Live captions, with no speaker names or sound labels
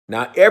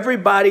Now,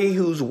 everybody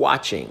who's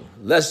watching,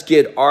 let's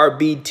get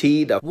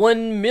RBT to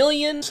 1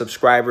 million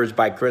subscribers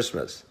by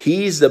Christmas.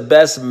 He's the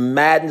best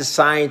Madden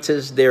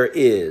scientist there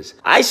is.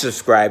 I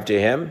subscribe to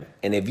him,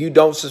 and if you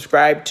don't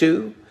subscribe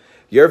to,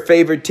 your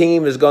favorite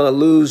team is going to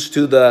lose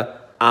to the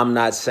I'm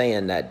not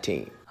saying that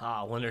team.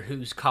 I wonder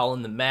who's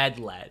calling the Mad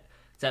Lad.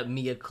 Is that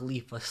Mia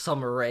Khalifa,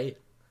 Summer Rae,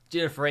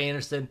 Jennifer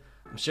Anderson?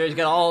 I'm sure he's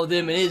got all of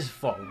them in his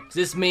phone.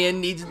 This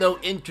man needs no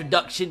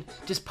introduction.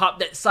 Just pop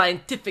that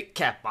scientific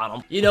cap on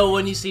him. You know,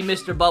 when you see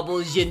Mr.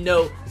 Bubbles, you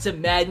know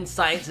some Madden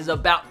science is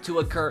about to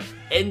occur.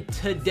 And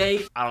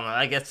today, I don't know,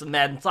 I guess some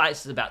Madden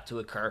science is about to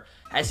occur.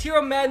 As here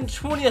on Madden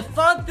 20, I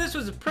thought this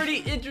was a pretty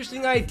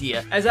interesting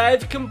idea, as I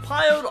have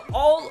compiled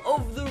all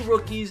of the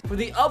rookies for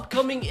the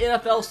upcoming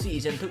NFL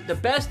season, took the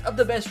best of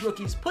the best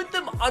rookies, put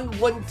them on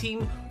one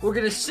team. We're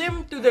going to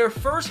sim through their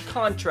first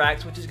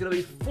contracts, which is going to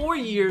be 4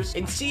 years,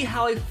 and see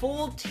how a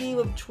full team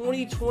of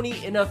 2020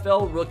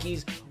 NFL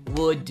rookies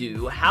would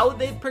do, how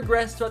they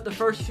progress throughout the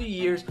first few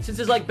years, since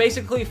it's like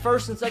basically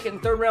first and second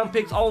and third round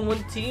picks all in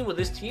one team. With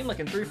this team, like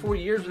in 3 or 4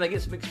 years, when they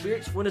get some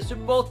experience, win a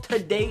Super Bowl.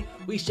 Today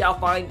we shall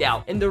find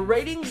out. And the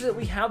ratings that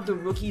we have the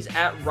rookies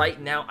at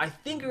right now, I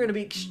think are going to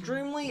be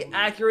extremely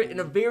accurate and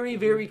are very,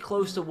 very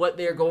close to what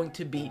they're going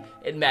to be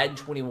in Madden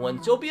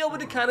 21. So you'll be able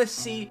to kind of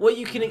see what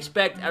you can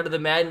expect out of the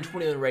Madden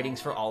 21 ratings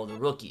for all of the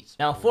rookies.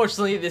 Now,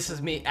 unfortunately, this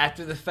is me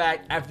after the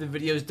fact, after the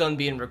video is done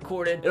being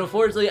recorded. And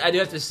unfortunately, I do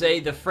have to say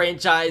the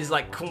franchise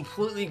like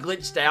completely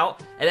glitched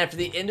out, and after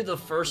the end of the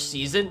first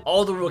season,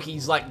 all the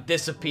rookies like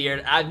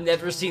disappeared. I've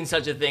never seen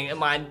such a thing in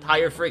my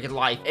entire freaking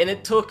life, and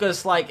it took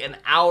us like an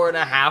hour and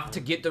a half to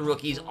get the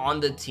rookies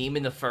on the team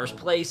in the first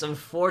place.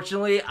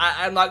 Unfortunately,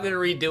 I'm not gonna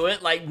redo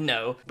it, like,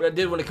 no, but I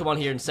did want to come on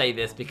here and say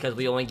this because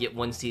we only get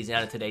one season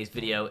out of today's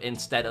video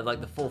instead of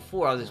like the full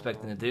 4 I was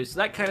expecting to do, so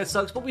that kind of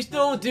sucks, but we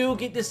still do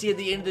get to see at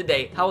the end of the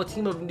day how a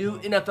team of new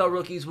NFL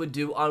rookies would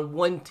do on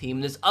one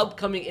team this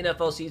upcoming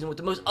NFL season with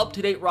the most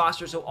up-to-date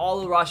roster, so all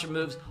the roster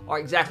moves are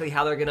exactly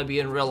how they're going to be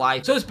in real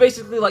life. So it's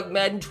basically like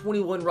Madden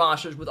 21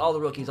 rosters with all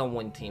the rookies on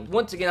one team.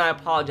 Once again, I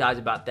apologize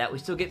about that. We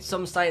still get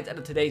some science out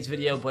of today's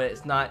video, but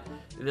it's not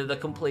the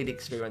complete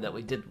experiment that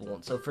we did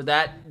want. So for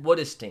that, what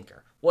a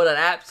stinker. What an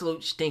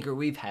absolute stinker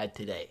we've had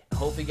today. I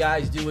hope you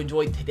guys do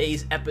enjoy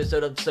today's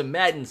episode of some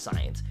Madden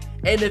science.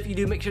 And if you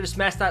do, make sure to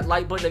smash that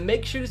like button and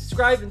make sure to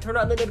subscribe and turn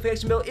on the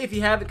notification bell if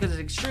you haven't, because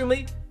it's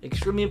extremely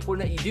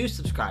important that you do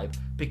subscribe,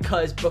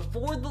 because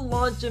before the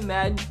launch of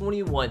Madden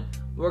 21,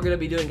 we're going to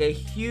be doing a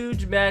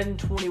huge Madden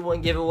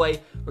 21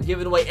 giveaway. We're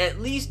giving away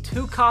at least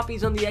 2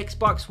 copies on the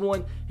Xbox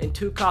One and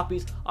 2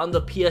 copies on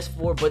the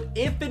PS4. But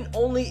if and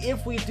only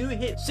if we do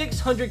hit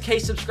 600k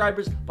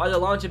subscribers by the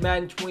launch of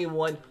Madden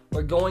 21,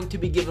 we're going to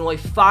be giving away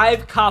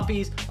 5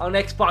 copies on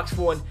Xbox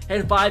One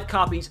and 5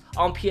 copies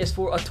on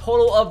PS4. A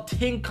total of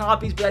 10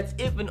 copies, but that's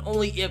if and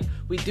only if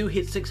we do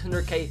hit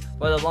 600k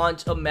by the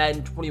launch of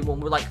Madden 21.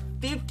 We're like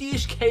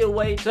 50-ish-k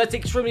away, so that's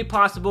extremely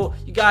possible.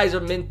 You guys are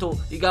mental.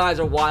 You guys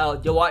are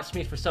wild. You watch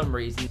me for some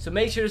reason. So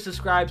make sure to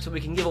subscribe so we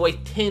can give away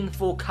 10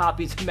 full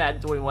copies of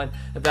Madden 21.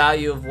 The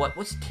value of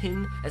what's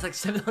 10? That's like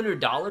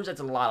 $700. That's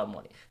a lot of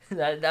money.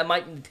 That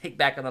might take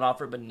back on that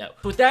offer, but no.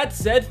 With that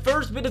said,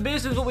 first bit of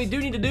business, what we do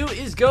need to do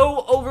is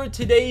go over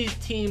today's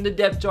team, the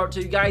depth chart,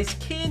 so you guys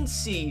can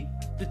see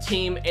the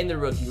team and the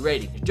rookie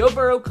ratings. Joe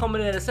Burrow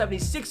coming in at a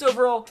 76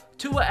 overall,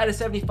 Tua at a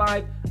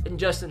 75, and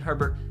Justin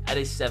Herbert at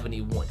a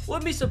 71.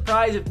 Wouldn't be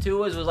surprised if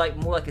Tua's was like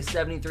more like a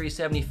 73,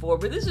 74,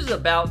 but this is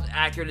about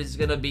accurate as it's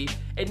gonna be.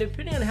 And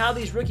depending on how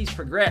these rookies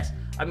progress,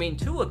 I mean,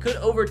 Tua could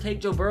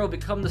overtake Joe Burrow,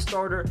 become the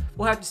starter.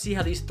 We'll have to see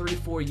how these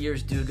 3-4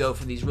 years do go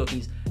for these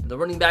rookies. In the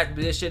running back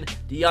position,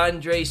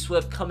 DeAndre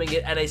Swift coming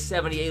in at a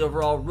 78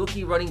 overall.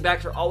 Rookie running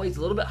backs are always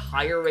a little bit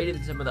higher rated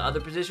than some of the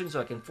other positions, so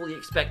I can fully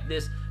expect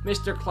this.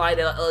 Mr. Clyde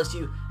at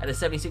LSU at a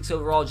 76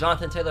 overall.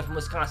 Jonathan Taylor from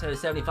Wisconsin at a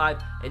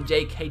 75. And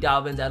J.K.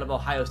 Dobbins out of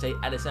Ohio State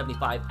at a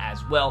 75 as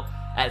well.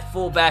 At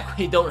fullback,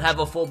 we don't have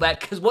a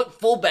fullback, because what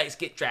fullbacks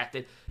get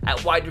drafted?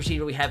 At wide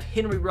receiver, we have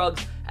Henry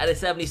Ruggs at a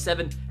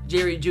 77,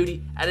 Jerry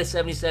Jeudy at a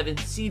 77,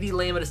 CeeDee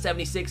Lamb at a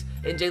 76,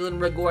 and Jalen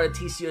Reagor at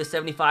a TCU at a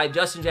 75,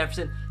 Justin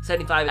Jefferson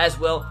 75 as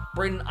well,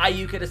 Brandon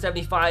Ayuk at a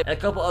 75, and a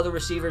couple other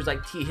receivers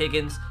like T.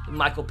 Higgins and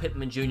Michael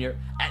Pittman Jr.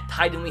 At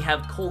tight end, we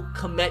have Cole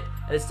Kmet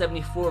at a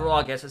 74 overall,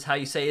 I guess that's how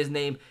you say his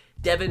name.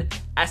 Devin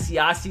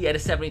Asiasi at a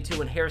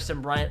 72 and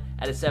Harrison Bryant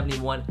at a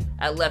 71.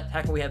 At left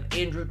tackle, we have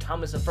Andrew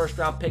Thomas, a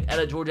first-round pick out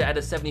of Georgia at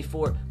a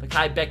 74.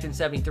 Mekhi Becton,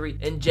 73.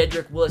 And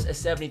Jedrick Willis at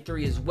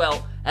 73 as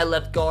well. At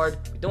left guard,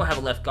 we don't have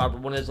a left guard,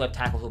 but one of those left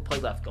tackles will play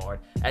left guard.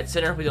 At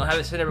center, we don't have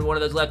a center, but one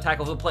of those left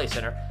tackles will play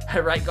center.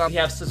 At right guard, we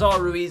have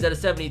Cesar Ruiz at a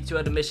 72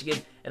 out of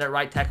Michigan. And at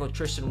right tackle,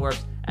 Tristan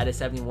Wirfs at a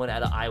 71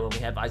 out of Iowa. We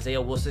have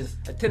Isaiah Wilson,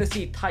 a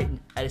Tennessee Titan,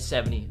 at a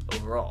 70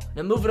 overall.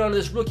 Now moving on to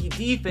this rookie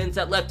defense,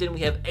 at left end,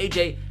 we have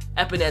AJ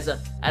Epineza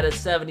at a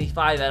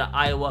 75 out of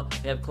Iowa.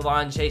 We have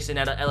Clavon Chasen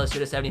out of LSU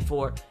at a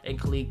 74, and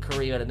Khalid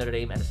Kareem out of Notre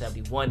Dame at a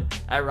 71.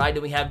 At right,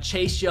 then we have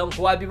Chase Young,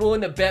 who I'd be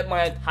willing to bet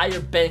my entire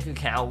bank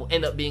account will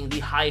end up being the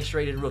highest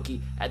rated rookie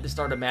at the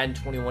start of Madden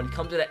 21. He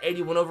comes in at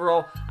 81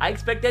 overall. I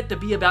expect that to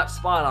be about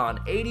spot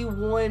on.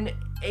 81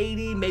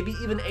 80, maybe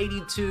even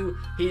 82.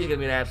 He's going to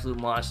be an absolute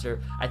monster.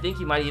 I think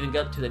he might even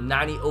get up to the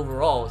 90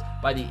 overalls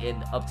by the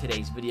end of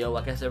today's video.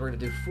 Like I said, we're going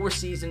to do 4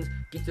 seasons,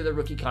 get through the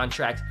rookie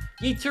contracts.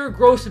 Yetur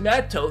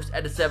Gross-Matos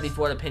at a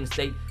 74 out of Penn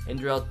State, and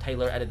Darrell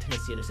Taylor at a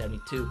Tennessee at a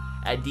 72.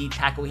 At D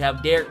tackle, we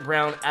have Derek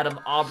Brown out of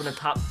Auburn, a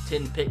top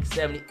 10 pick,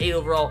 78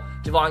 overall.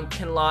 Javon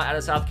Kinlaw out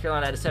of South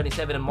Carolina at a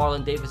 77, and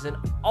Marlon Davidson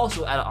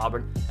also out of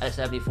Auburn at a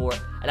 74.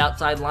 At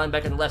outside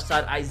linebacker on the left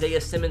side, Isaiah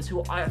Simmons,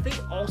 who I think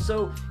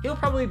also, he'll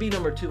probably be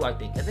number 2, I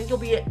think. I think he'll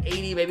be at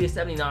 80, maybe a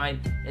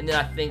 79, and then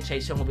I think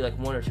Chase Young will be like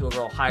 1 or 2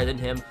 overall higher than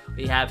him.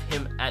 We have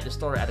him at the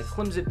starter at a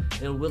Clemson,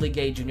 and Willie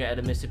Gay Jr. at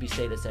a Mississippi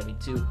State at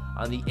 72.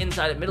 On the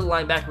inside at middle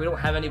linebacker, we don't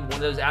have any one of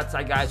those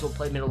outside guys who will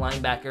play middle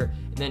linebacker.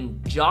 And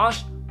then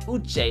Josh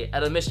Uche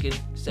out of Michigan,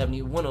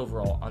 71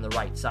 overall on the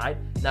right side.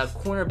 Now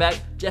cornerback,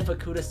 Jeff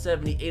Okudah,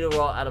 78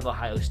 overall out of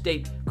Ohio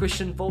State.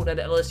 Christian Fulton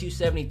at LSU,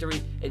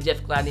 73. And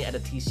Jeff Gladney at a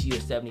TCU,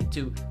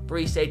 72.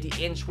 Free safety,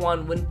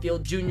 Antoine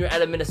Winfield Jr.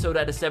 out of Minnesota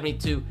at a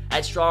 72.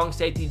 At strong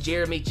safety,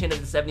 Jeremy Chin at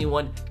the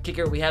 71.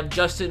 Kicker, we have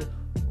Justin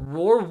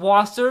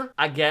Rohrwasser,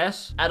 I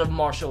guess, out of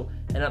Marshall.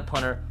 And at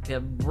punter, we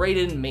have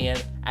Braden Mann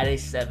at a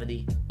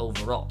 70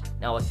 overall.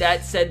 Now, with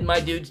that said, my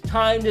dudes,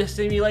 time to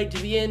simulate to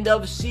the end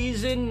of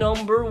season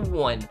number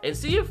 1 and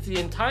see if the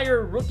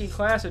entire rookie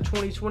class of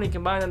 2020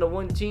 combined into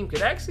one team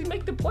could actually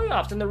make the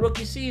playoffs in the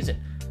rookie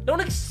season. Don't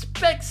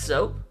expect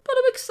so, but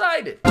I'm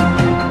excited.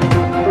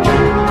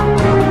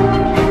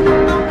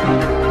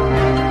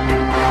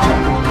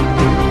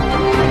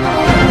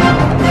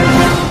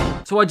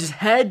 So I just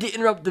had to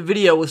interrupt the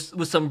video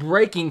with some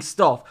breaking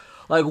stuff.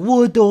 Like,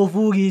 what the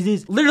fuck is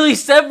this? Literally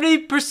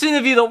 70%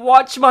 of you that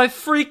watch my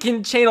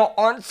freaking channel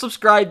aren't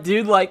subscribed,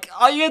 dude. Like,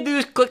 all you gotta do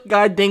is click the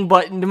goddamn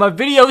button. My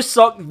videos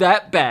suck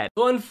that bad.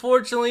 So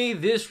unfortunately,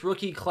 this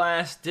rookie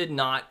class did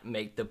not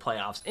make the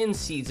playoffs in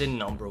season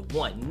number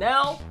 1.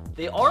 Now,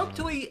 they are up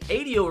to a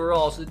 80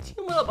 overall, so the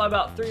team went up by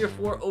about 3 or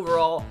 4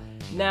 overall.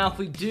 Now, if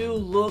we do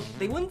look,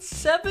 they went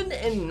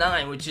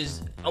 7-9, which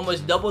is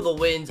almost double the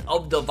wins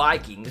of the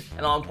Vikings,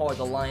 and on par with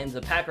the Lions. The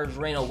Packers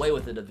ran away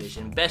with the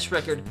division. Best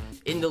record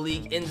in the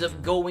league ends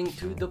up going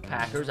to the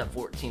Packers at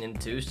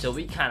 14-2, so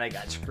we kind of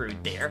got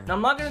screwed there. Now,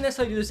 I'm not going to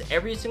necessarily do this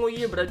every single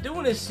year, but I do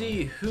want to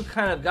see who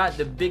kind of got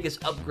the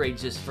biggest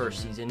upgrades this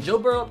first season. Joe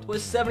Burrow up to a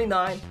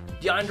 79,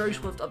 DeAndre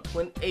Swift up to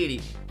an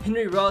 80,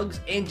 Henry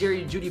Ruggs and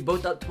Jerry Jeudy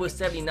both up to a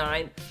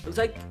 79. Looks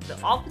like the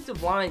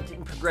offensive line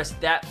didn't progress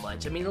that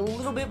much. I mean, a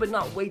little bit, but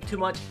not way too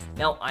much.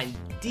 Now, on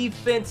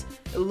defense,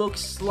 it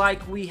looks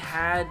like we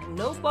had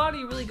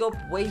nobody really go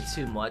up way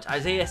too much.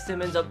 Isaiah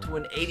Simmons up to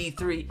an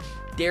 83.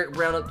 Derek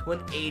Brown up to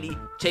an 80.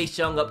 Chase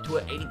Young up to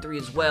an 83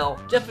 as well.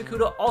 Jeff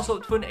Okudah also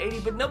up to an 80,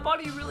 but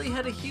nobody really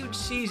had a huge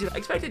season. I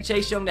expected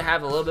Chase Young to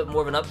have a little bit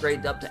more of an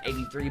upgrade up to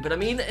 83, but I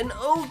mean, an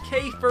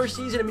okay first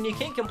season. I mean, you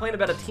can't complain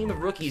about a team of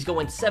rookies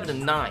going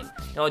 7-9.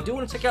 Now, I do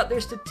want to check out their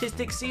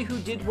statistics, see who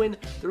did win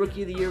the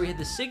Rookie of the Year. We had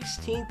the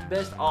 16th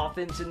best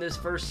offense in this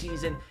first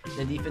season,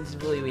 and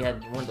defensively, we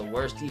had one of the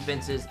worst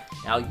defenses.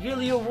 Now,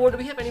 yearly award, do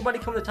we have anybody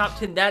come to the top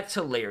 10? That's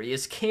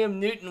hilarious. Cam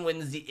Newton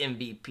wins the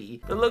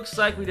MVP. It looks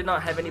like we did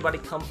not have anybody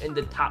come in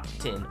the top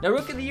 10. Now,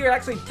 Rookie of the Year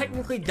actually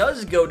technically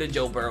does go to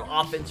Joe Burrow,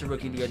 Offensive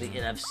Rookie of the Year in the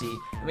NFC.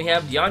 And we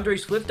have DeAndre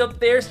Swift up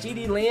there,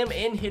 CeeDee Lamb,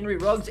 and Henry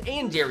Ruggs,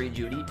 and Jerry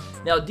Jeudy.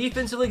 Now,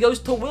 defensively goes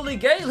to Willie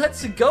Gay.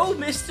 Let's go,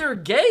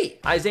 Mr. Gay.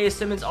 Isaiah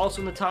Simmons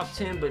also in the top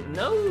 10, but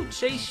no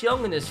Chase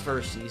Young in his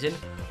first season.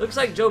 Looks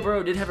like Joe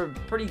Burrow did have a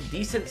pretty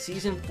decent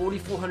season,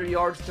 4,400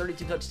 yards,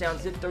 32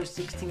 touchdowns, did throw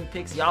 16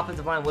 picks. The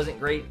offensive line wasn't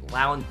great,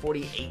 allowing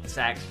 48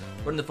 sacks.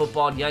 Running the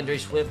football, DeAndre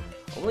Swift,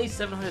 only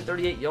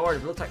 738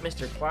 yards. It looks like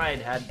Mr. Clyde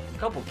had a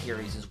couple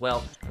carries as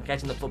well.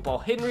 Catching the football,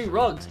 Henry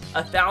Ruggs,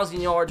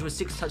 1,000 yards with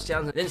 6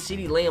 touchdowns. And then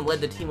CeeDee Lamb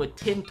led the team with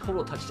 10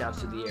 total touchdowns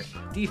through the air.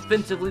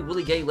 Defensively,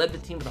 Willie Gay led the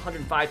team with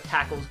 105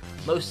 tackles.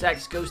 Most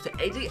sacks goes to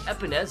AJ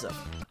Epineza.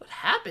 What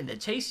happened to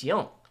Chase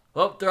Young?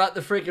 Well, throw out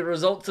the freaking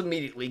results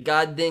immediately.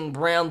 God dang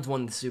Browns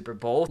won the Super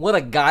Bowl. What a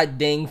god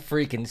dang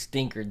freaking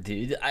stinker,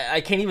 dude. I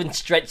can't even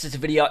stretch this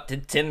video out to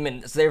 10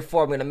 minutes.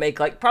 Therefore, I'm going to make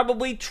like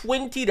probably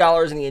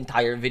 $20 in the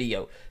entire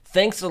video.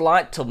 Thanks a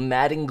lot to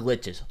Madden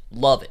Glitches.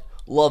 Love it.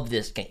 Love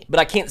this game. But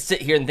I can't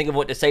sit here and think of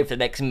what to say for the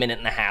next minute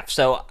and a half.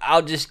 So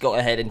I'll just go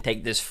ahead and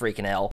take this freaking L.